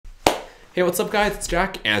Hey, what's up guys, it's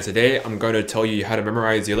Jack, and today I'm going to tell you how to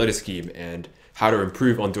memorize your letter scheme and how to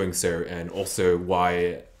improve on doing so, and also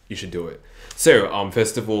why you should do it. So,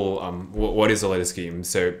 first of all, what is a letter scheme?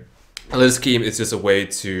 So, a letter scheme is just a way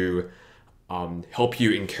to help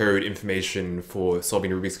you encode information for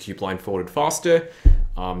solving Rubik's Cube blindfolded faster.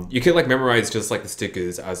 You can memorize just like the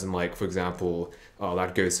stickers, as in for example, oh,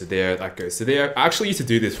 that goes to there, that goes to there. I actually used to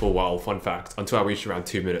do this for a while, fun fact, until I reached around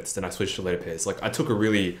 2 minutes, then I switched to letter pairs. I took a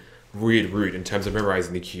really weird route in terms of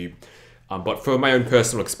memorizing the cube. But from my own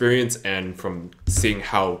personal experience and from seeing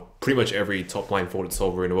how pretty much every top blindfolded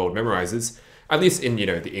solver in the world memorizes, at least in,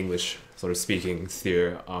 the English sort of speaking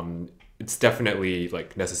sphere, it's definitely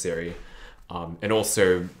necessary. And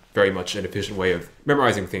also very much an efficient way of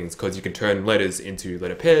memorizing things, because you can turn letters into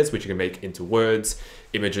letter pairs, which you can make into words,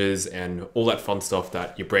 images, and all that fun stuff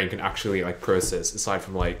that your brain can actually process, aside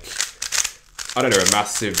from I don't know, a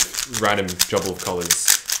massive random jumble of colors.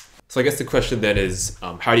 So I guess the question then is,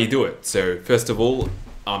 how do you do it? So first of all,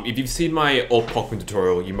 if you've seen my old Pockman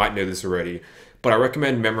tutorial, you might know this already, but I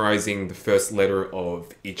recommend memorizing the first letter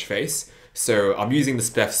of each face. So I'm using the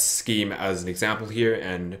SPEF scheme as an example here,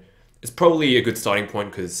 and it's probably a good starting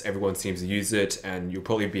point because everyone seems to use it, and you'll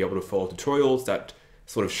probably be able to follow tutorials that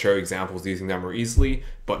sort of show examples using them more easily,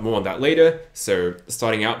 but more on that later. So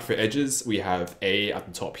starting out for edges, we have A at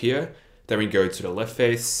the top here, then we go to the left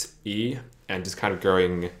face, E, and just kind of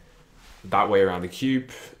going that way around the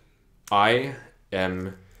cube, I,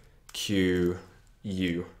 M, Q,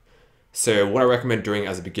 U. So what I recommend doing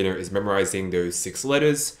as a beginner is memorizing those 6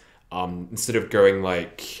 letters instead of going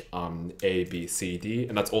A, B, C, D,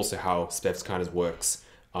 and that's also how SPEFs kind of works.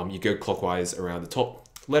 You go clockwise around the top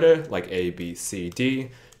letter, like A, B, C,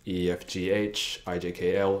 D, E, F, G, H, I, J,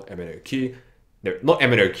 K, L, M, N, O, Q. No, not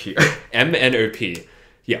M, N, O, Q, M, N, O, P.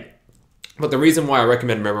 Yeah. But the reason why I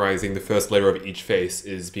recommend memorizing the first letter of each face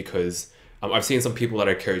is because I've seen some people that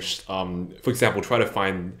I coached, for example, try to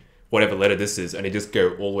find whatever letter this is, and they just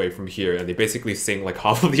go all the way from here, and they basically sing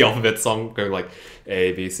half of the alphabet song, going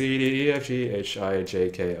A, B, C, D, E, F, G, H, I, J,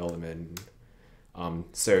 K, L, M, N.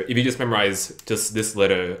 So if you just memorize just this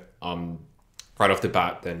letter right off the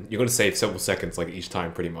bat, then you're going to save several seconds each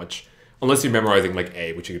time pretty much. Unless you're memorizing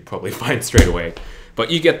A, which you could probably find straight away. But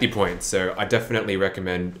you get the point, so I definitely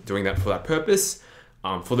recommend doing that for that purpose.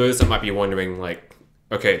 For those that might be wondering,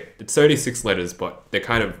 okay, it's 36 letters, but they're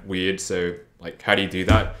kind of weird, so how do you do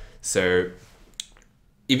that? So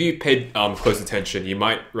if you paid close attention, you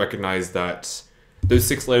might recognize that those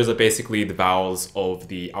 6 letters are basically the vowels of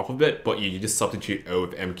the alphabet, but you just substitute O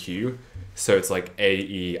with MQ. So it's A,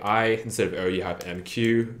 E, I, instead of O you have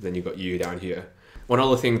MQ, then you've got U down here. One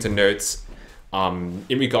other thing to note, in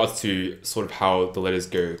regards to sort of how the letters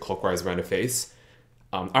go clockwise around a face,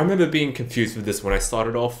 I remember being confused with this when I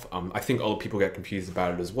started off. I think other people get confused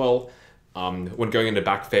about it as well. When going into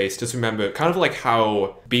back face, just remember kind of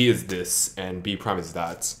how B is this and B prime is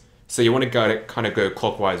that. So you want to kind of go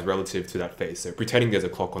clockwise relative to that face. So pretending there's a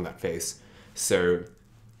clock on that face. So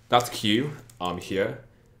that's Q here,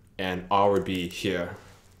 and R would be here,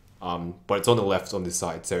 but it's on the left on this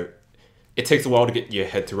side. So it takes a while to get your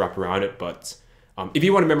head to wrap around it, but if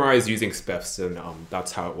you want to memorize using SPEFs, then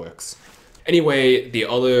that's how it works. Anyway, the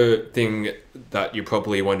other thing that you're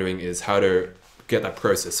probably wondering is how to get that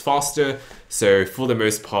process faster. So for the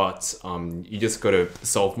most part, you just got to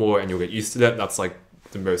solve more and you'll get used to that. That's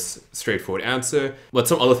the most straightforward answer. But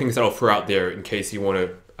some other things that I'll throw out there in case you want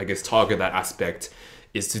to, I guess, target that aspect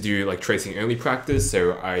is to do tracing only practice.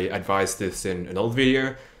 So I advised this in another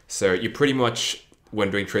video. So you pretty much,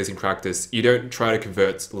 when doing tracing practice, you don't try to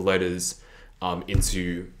convert the letters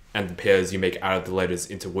and the pairs you make out of the letters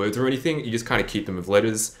into words or anything. You just kind of keep them with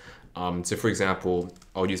letters. So for example,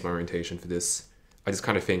 I'll use my orientation for this. I just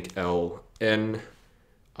kind of think L, N,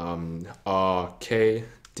 R, K,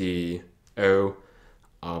 D, O,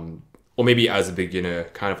 or maybe as a beginner,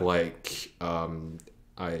 kind of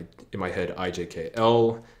in my head, I, J, K,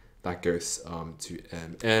 L, that goes to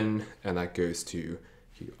M, N, and that goes to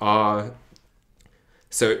Q, R.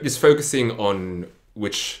 So just focusing on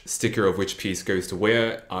which sticker of which piece goes to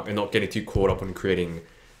where, and not getting too caught up on creating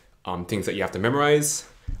things that you have to memorize.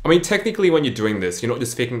 I mean, technically when you're doing this, you're not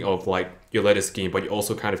just thinking of your letter scheme, but you're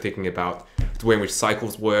also kind of thinking about the way in which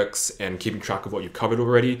cycles works and keeping track of what you've covered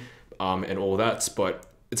already and all that. But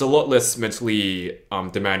it's a lot less mentally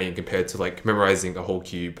demanding compared to memorizing a whole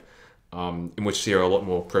cube, in which there are a lot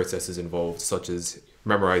more processes involved, such as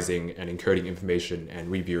memorizing and encoding information and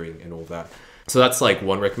reviewing and all that. So that's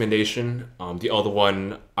one recommendation. The other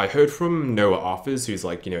one I heard from Noah Offers, who's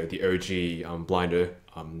the OG blinder.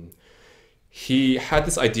 He had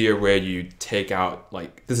this idea where you take out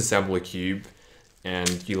disassemble a cube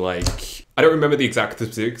and you like, I don't remember the exact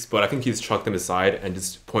specifics, but I think he's chucked them aside and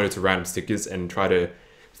just pointed to random stickers and try to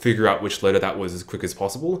figure out which letter that was as quick as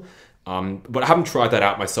possible. But I haven't tried that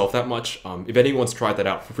out myself that much. If anyone's tried that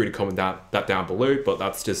out, feel free to comment that down below, but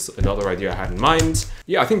that's just another idea I had in mind.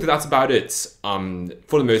 Yeah, I think that's about it.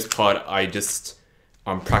 For the most part, I just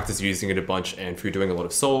practice using it a bunch, and through doing a lot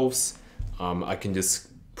of solves, I can just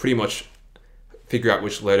pretty much figure out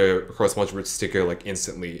which letter corresponds to which sticker like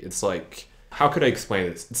instantly. It's like, how could I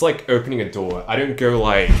explain this? It's like opening a door. I don't go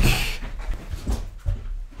like,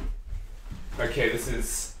 okay, this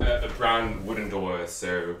is a brown wooden door,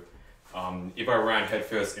 so if I ran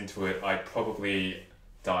headfirst into it, I'd probably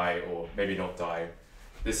die, or maybe not die.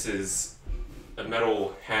 This is a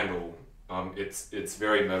metal handle. It's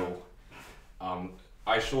very metal.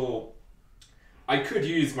 I could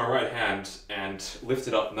use my right hand and lift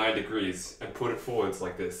it up 9 degrees and put it forwards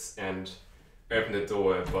like this and open the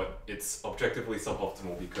door, but it's objectively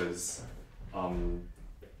suboptimal because I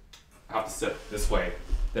have to step this way,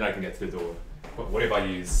 then I can get to the door. But what if I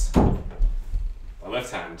use my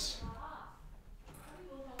left hand?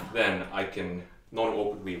 Then I can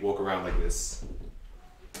non-awkwardly walk around like this.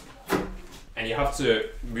 And you have to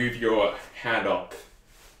move your hand up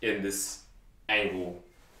in this angle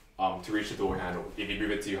to reach the door handle. If you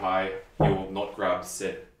move it too high, you will not grab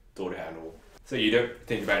said door handle. So you don't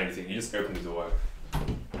think about anything, you just open the door.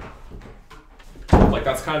 Like,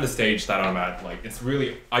 that's kind of the stage that I'm at. Like, it's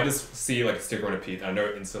really, I just see like a sticker on a piece and I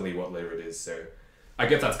know instantly what letter it is. So I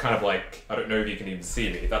guess that's kind of like, I don't know if you can even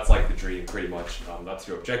see me. That's like the dream pretty much. That's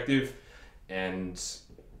your objective. And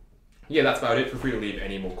yeah, that's about it. Feel free to leave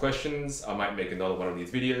any more questions. I might make another one of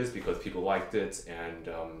these videos because people liked it, and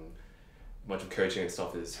a bunch of coaching and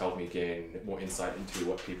stuff has helped me gain more insight into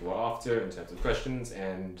what people are after in terms of questions.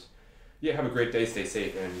 And yeah, have a great day, stay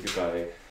safe, and goodbye.